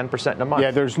Nasdaq's up 10% in a month.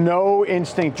 Yeah, there's no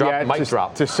instinct yet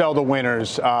to sell the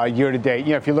winners year to date.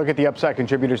 If you look at the upside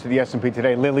contributors to the S&P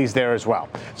today, Lilly's there as well.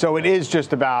 So it is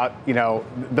just about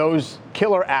those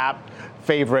killer app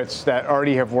favorites that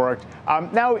already have worked.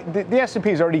 Now, the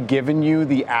S&P has already given you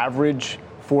the average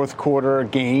fourth quarter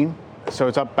gain. So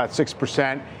it's up about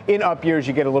 6%. In up years,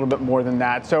 you get a little bit more than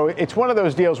that. So it's one of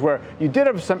those deals where you did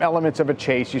have some elements of a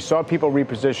chase. You saw people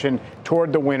reposition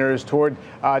toward the winners, toward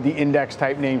the index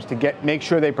type names to make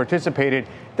sure they participated.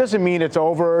 Doesn't mean it's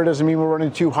over. Doesn't mean we're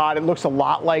running too hot. It looks a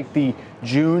lot like the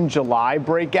June, July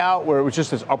breakout, where it was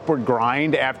just this upward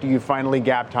grind after you finally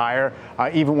gapped higher,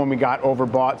 even when we got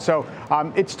overbought. So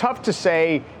it's tough to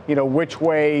say, which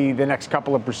way the next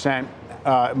couple of percent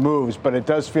moves, but it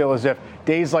does feel as if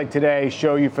days like today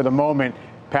show you for the moment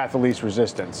path of least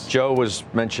resistance. Joe was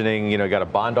mentioning, got a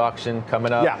bond auction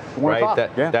coming up,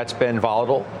 right? That's been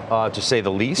volatile, to say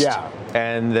the least. Yeah.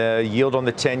 And the yield on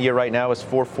the 10-year right now is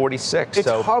 4.46. It's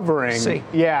hovering.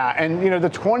 Yeah, and the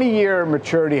 20-year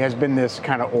maturity has been this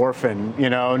kind of orphan.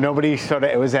 Nobody sort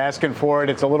of was asking for it.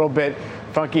 It's a little bit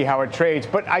funky how it trades,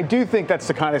 but I do think that's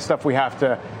the kind of stuff we have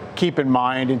to keep in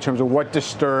mind in terms of what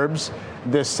disturbs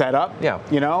this setup. Yeah.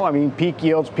 Peak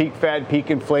yields, peak Fed,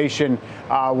 peak inflation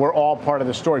were all part of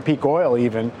the story. Peak oil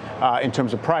even in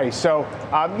terms of price. So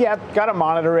got to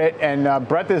monitor it. And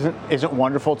breadth isn't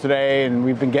wonderful today, and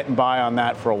we've been getting by on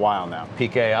that for a while now.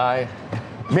 Peak AI.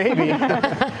 Maybe.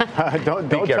 Don't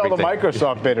tell the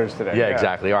Microsoft bidders today. Yeah,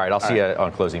 exactly. All right, I'll see you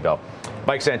on closing bell.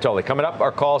 Mike Santoli. Coming up,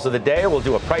 our calls of the day. We'll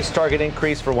do a price target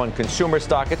increase for one consumer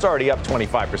stock. It's already up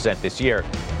 25% this year.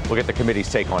 We'll get the committee's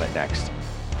take on it next.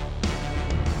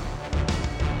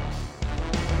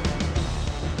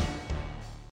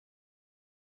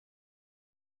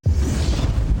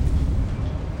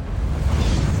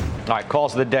 All right,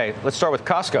 calls of the day. Let's start with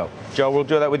Costco. Joe, we'll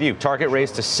do that with you. Target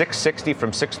raised to $6.60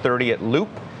 from $6.30 at Loop.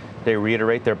 They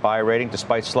reiterate their buy rating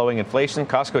despite slowing inflation.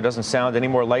 Costco doesn't sound any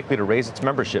more likely to raise its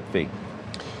membership fee.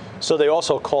 So they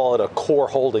also call it a core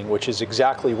holding, which is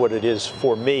exactly what it is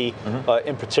for me,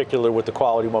 in particular with the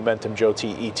Quality Momentum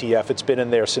JOTI ETF. It's been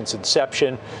in there since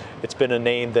inception. It's been a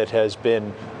name that has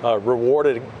been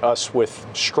rewarding us with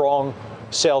strong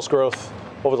sales growth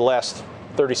over the last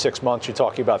 36 months, you're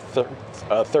talking about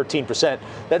 13%.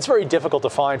 That's very difficult to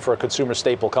find for a consumer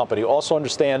staple company. Also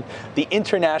understand the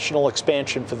international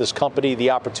expansion for this company,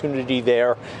 the opportunity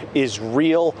there is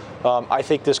real. I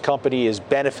think this company is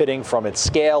benefiting from its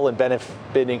scale and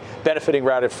benefiting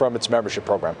rather from its membership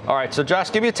program. All right, so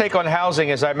Josh, give me a take on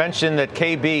housing. As I mentioned that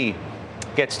KB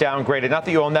gets downgraded. Not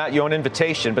that you own that, you own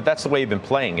Invitation, but that's the way you've been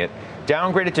playing it.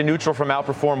 Downgraded to neutral from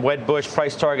Outperform Wedbush,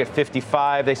 price target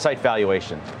 55. They cite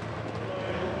valuation.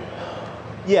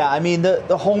 Yeah, I mean,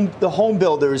 the home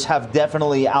builders have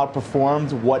definitely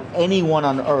outperformed what anyone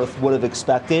on earth would have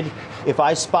expected. If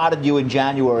I spotted you in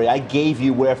January, I gave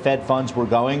you where Fed funds were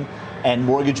going, and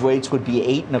mortgage rates would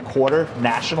be 8.25%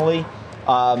 nationally.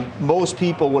 Most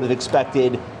people would have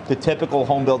expected the typical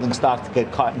home building stock to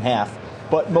get cut in half.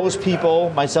 But most people,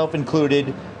 myself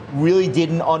included, really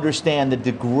didn't understand the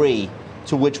degree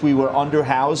to which we were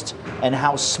underhoused and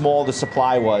how small the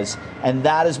supply was. And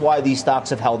that is why these stocks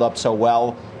have held up so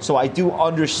well. So I do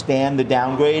understand the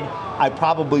downgrade. I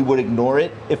probably would ignore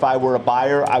it. If I were a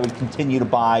buyer, I would continue to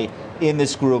buy in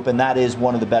this group, and that is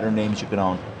one of the better names you can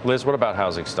own. Liz, what about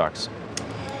housing stocks?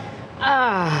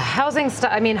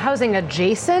 Housing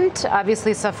adjacent,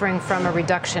 obviously suffering from a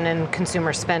reduction in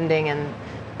consumer spending and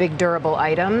big durable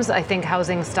items. I think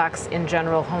housing stocks in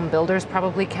general, home builders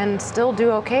probably can still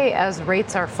do okay as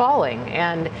rates are falling.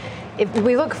 And if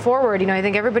we look forward, I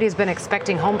think everybody's been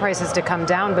expecting home prices to come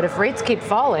down, but if rates keep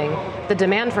falling, the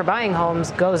demand for buying homes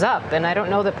goes up. And I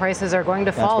don't know that prices are going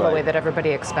to fall the way that everybody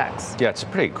expects. Yeah, it's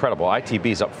pretty incredible. ITB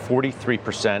is up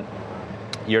 43%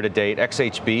 year to date.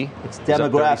 XHB it's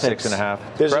demographics. Is up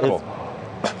 36.5%. Incredible.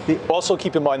 Also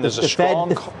keep in mind there's a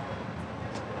strong...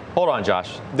 Hold on,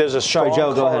 Josh. There's a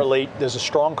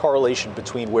strong correlation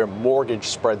between where mortgage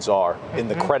spreads are in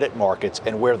the credit markets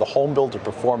and where the home builder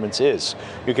performance is.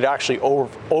 You could actually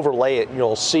overlay it, and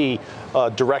you'll see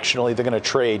directionally they're going to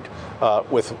trade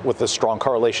with a strong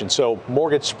correlation. So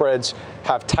mortgage spreads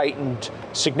have tightened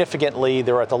significantly.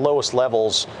 They're at the lowest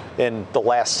levels in the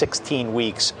last 16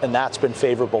 weeks, and that's been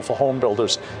favorable for home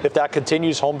builders. If that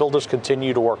continues, home builders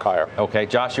continue to work higher. Okay,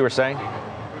 Josh, you were saying?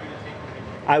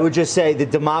 I would just say the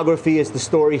demography is the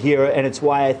story here, and it's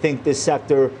why I think this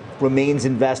sector remains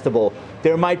investable.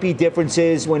 There might be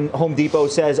differences when Home Depot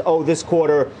says, oh, this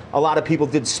quarter, a lot of people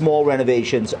did small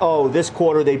renovations. Oh, this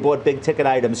quarter, they bought big ticket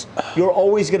items. You're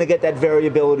always going to get that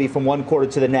variability from one quarter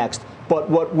to the next. But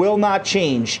what will not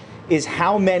change is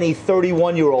how many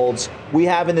 31-year-olds we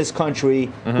have in this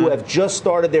country who have just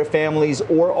started their families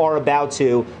or are about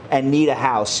to and need a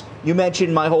house. You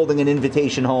mentioned my holding in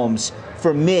Invitation Homes.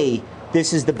 For me,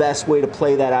 this is the best way to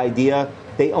play that idea.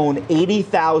 They own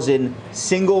 80,000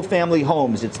 single-family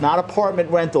homes. It's not apartment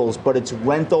rentals, but it's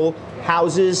rental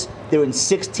houses. They're in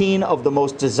 16 of the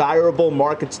most desirable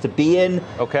markets to be in.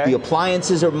 Okay. The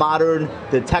appliances are modern.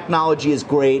 The technology is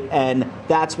great. And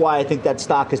that's why I think that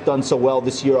stock has done so well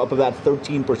this year, up about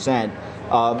 13%.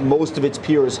 Most of its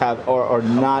peers are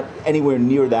not anywhere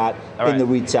near that in the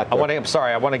REIT sector. I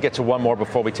want to get to one more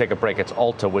before we take a break. It's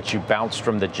Ulta, which you bounced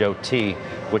from the Joe T,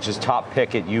 which is top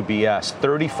pick at UBS.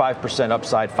 35%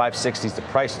 upside, 560 is the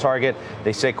price target.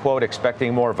 They say, quote,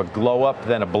 expecting more of a glow up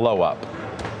than a blow up.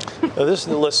 This is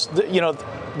the list.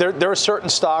 There are certain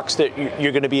stocks that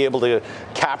you're going to be able to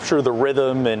capture the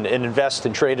rhythm and invest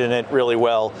and trade in it really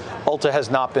well. Ulta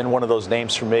has not been one of those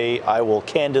names for me. I will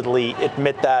candidly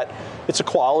admit that. It's a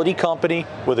quality company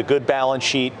with a good balance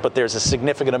sheet, but there's a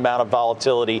significant amount of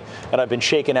volatility, and I've been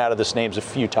shaken out of this names a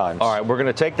few times. All right, we're going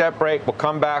to take that break. We'll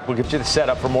come back. We'll get you the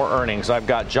setup for more earnings. I've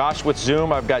got Josh with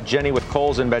Zoom. I've got Jenny with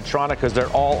Kohl's and Medtronic because they're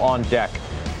all on deck.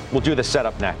 We'll do the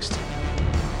setup next.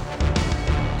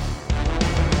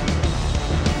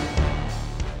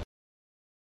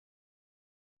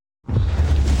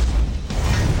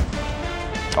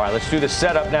 All right, let's do the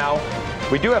setup now.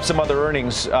 We do have some other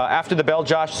earnings. After the bell,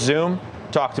 Josh, Zoom,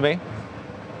 talk to me.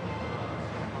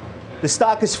 The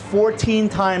stock is 14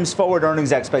 times forward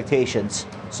earnings expectations.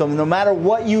 So no matter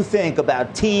what you think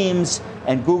about Teams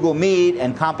and Google Meet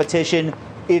and competition,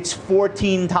 it's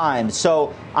 14 times.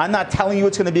 So I'm not telling you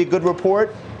it's going to be a good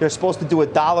report. They're supposed to do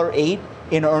 $1.08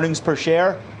 in earnings per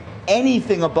share.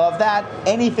 Anything above that,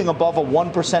 anything above a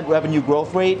 1% revenue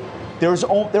growth rate, there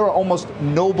are almost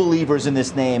no believers in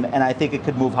this name, and I think it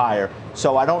could move higher.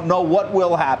 So I don't know what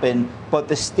will happen, but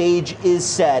the stage is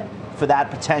set for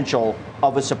that potential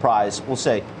of a surprise. We'll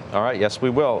see. All right, yes, we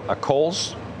will.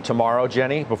 Kohl's tomorrow,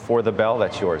 Jenny, before the bell.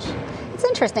 That's yours. it's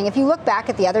interesting. If you look back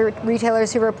at the other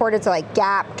retailers who reported, so like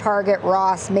Gap, Target,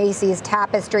 Ross, Macy's,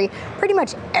 Tapestry, pretty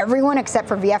much everyone except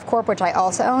for VF Corp, which I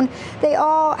also own, they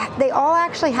all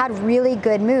actually had really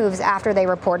good moves after they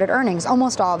reported earnings,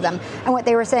 almost all of them. And what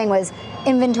they were saying was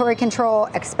inventory control,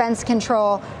 expense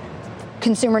control,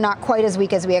 consumer not quite as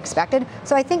weak as we expected.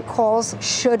 So I think Kohl's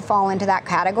should fall into that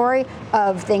category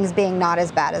of things being not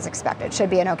as bad as expected.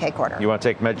 Should be an okay quarter. You want to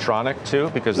take Medtronic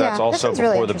too? Because that's also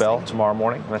before really the bell tomorrow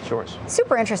morning. That's yours.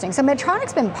 Super interesting. So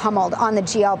Medtronic's been pummeled on the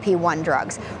GLP-1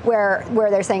 drugs where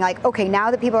they're saying like, okay,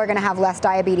 now that people are going to have less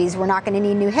diabetes, we're not going to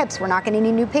need new hips, we're not going to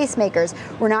need new pacemakers,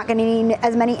 we're not going to need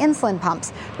as many insulin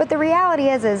pumps. But the reality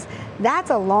is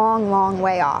that's a long, long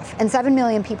way off. And 7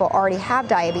 million people already have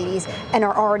diabetes and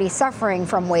are already suffering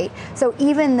from weight. So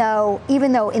even though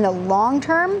in the long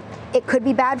term, it could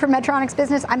be bad for Medtronic's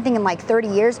business, I'm thinking like 30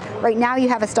 years. Right now you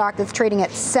have a stock that's trading at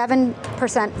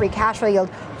 7% free cash flow yield,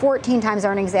 14 times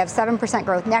earnings. They have 7%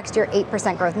 growth next year,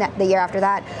 8% growth the year after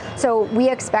that. So we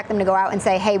expect them to go out and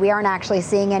say, hey, we aren't actually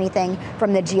seeing anything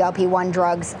from the GLP-1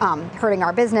 drugs hurting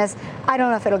our business. I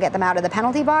don't know if it'll get them out of the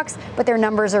penalty box, but their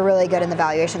numbers are really good and the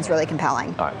valuation's really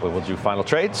compelling. All right, we'll do final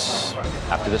trades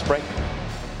after this break.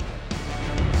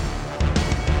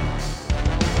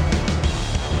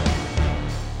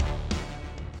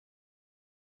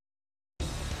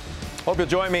 Hope you'll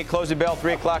join me. Closing bell,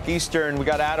 3 o'clock Eastern. We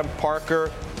got Adam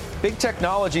Parker, Big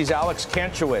Technologies, Alex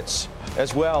Kantrowitz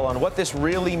as well on what this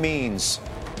really means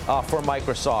for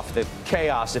Microsoft, the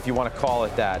chaos, if you want to call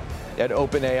it that, at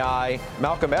OpenAI.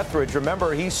 Malcolm Etheridge,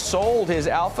 remember, he sold his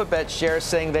Alphabet shares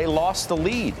saying they lost the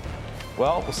lead.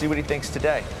 Well, we'll see what he thinks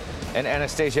today. And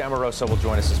Anastasia Amoroso will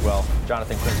join us as well.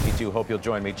 Jonathan Krinsky, too. Hope you'll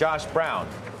join me. Josh Brown,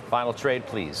 final trade,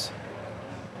 please.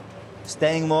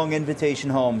 Staying long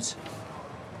Invitation Homes.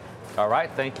 All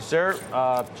right. Thank you, sir.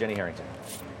 Jenny Harrington.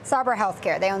 Sabra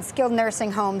Healthcare. They own skilled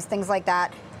nursing homes, things like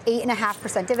that.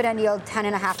 8.5% dividend yield,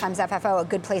 10.5 times FFO. A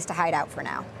good place to hide out for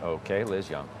now. Okay. Liz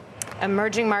Young.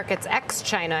 Emerging markets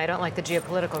ex-China. I don't like the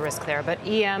geopolitical risk there, but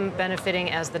EM benefiting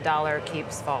as the dollar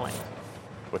keeps falling.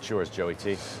 What's yours, Joey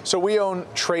T? So we own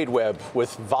TradeWeb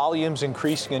with volumes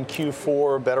increasing in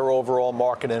Q4, better overall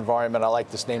market environment. I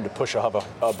like this name to push above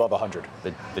 100.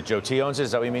 The Joe T owns it?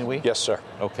 Is that what you mean, we? Yes, sir.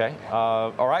 Okay.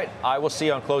 All right. I will see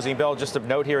you on closing bell. Just a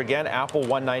note here again, Apple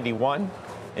 191,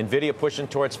 NVIDIA pushing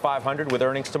towards 500 with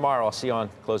earnings tomorrow. I'll see you on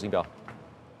closing bell.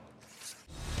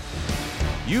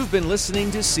 You've been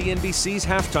listening to CNBC's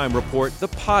Halftime Report, the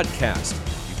podcast.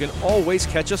 You can always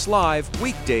catch us live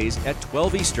weekdays at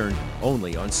 12 Eastern,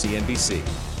 only on CNBC.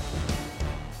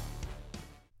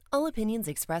 All opinions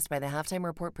expressed by the Halftime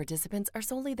Report participants are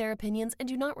solely their opinions and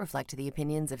do not reflect the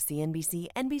opinions of CNBC,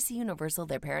 NBC Universal,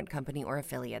 their parent company, or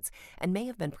affiliates, and may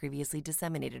have been previously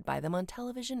disseminated by them on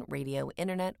television, radio,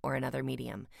 internet, or another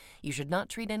medium. You should not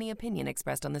treat any opinion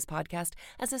expressed on this podcast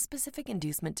as a specific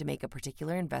inducement to make a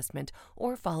particular investment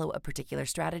or follow a particular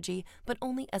strategy, but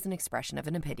only as an expression of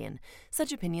an opinion.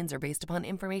 Such opinions are based upon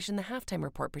information the Halftime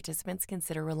Report participants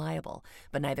consider reliable,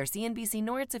 but neither CNBC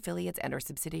nor its affiliates and or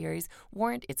subsidiaries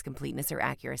warrant its completeness or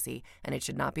accuracy, and it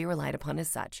should not be relied upon as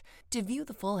such. To view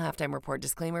the full Halftime Report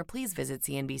disclaimer, please visit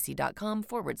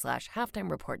cnbc.com/halftime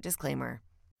report disclaimer.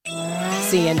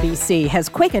 CNBC has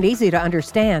quick and easy to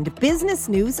understand business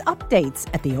news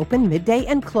updates at the open, midday,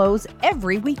 and close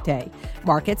every weekday.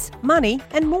 Markets, money,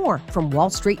 and more from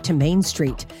Wall Street to Main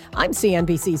Street. I'm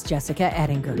CNBC's Jessica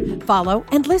Ettinger. Follow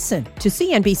and listen to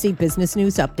CNBC Business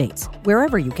News Updates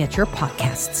wherever you get your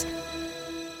podcasts.